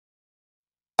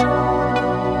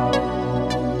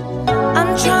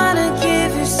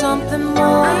something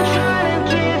more.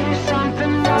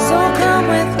 So come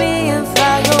with me and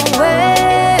fly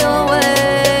away,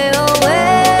 away,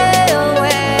 away,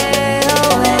 away,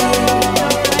 away.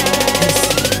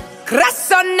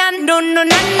 그래서 난 눈누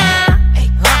난나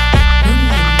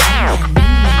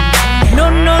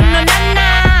눈누 난나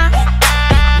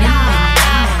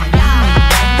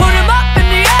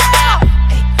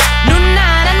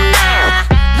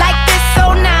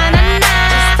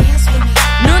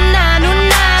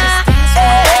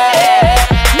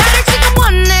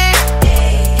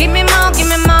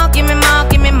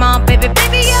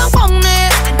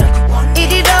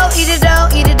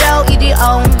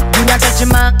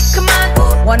그만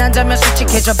원한다면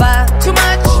솔직해져봐 Too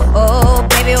much Oh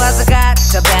baby 와서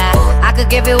가져봐 I could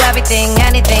give you everything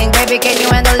anything Baby can you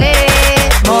handle it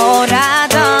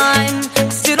뭐라던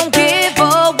Still don't give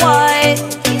a what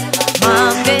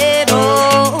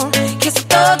맘대로 계속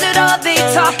떠들어 They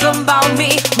talk about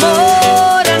me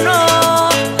뭐라노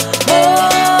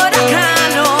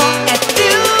뭐라카노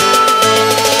attitude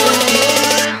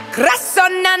그래서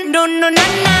난 눈누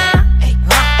난나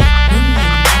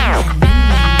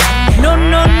No,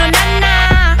 no, no, na, na.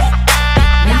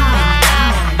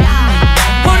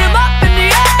 Put him up in the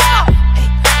air.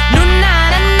 No, na,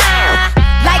 na, na.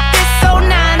 Like this, so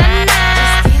na, na, na.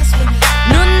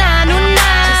 No, na, no, na.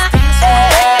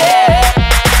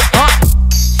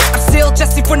 I'm still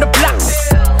Jessi from the block.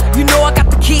 You know I got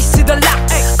the keys to the lock.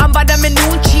 안 받으면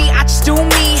눈치, I just do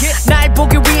me. 날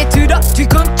보기 위해 들어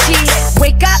뒤꿈치.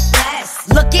 Wake up,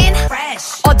 looking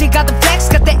fresh. 어디 가든 flex,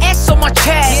 got the ass on my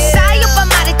chest. 싸이오빠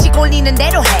말했지 올리는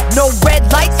대로 해. No red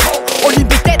lights,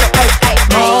 올림픽 대로.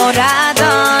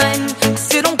 뭐라던,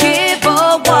 still don't give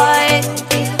a what.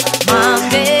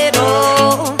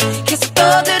 맘대로 계속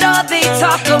떠들어, they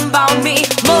talk about me.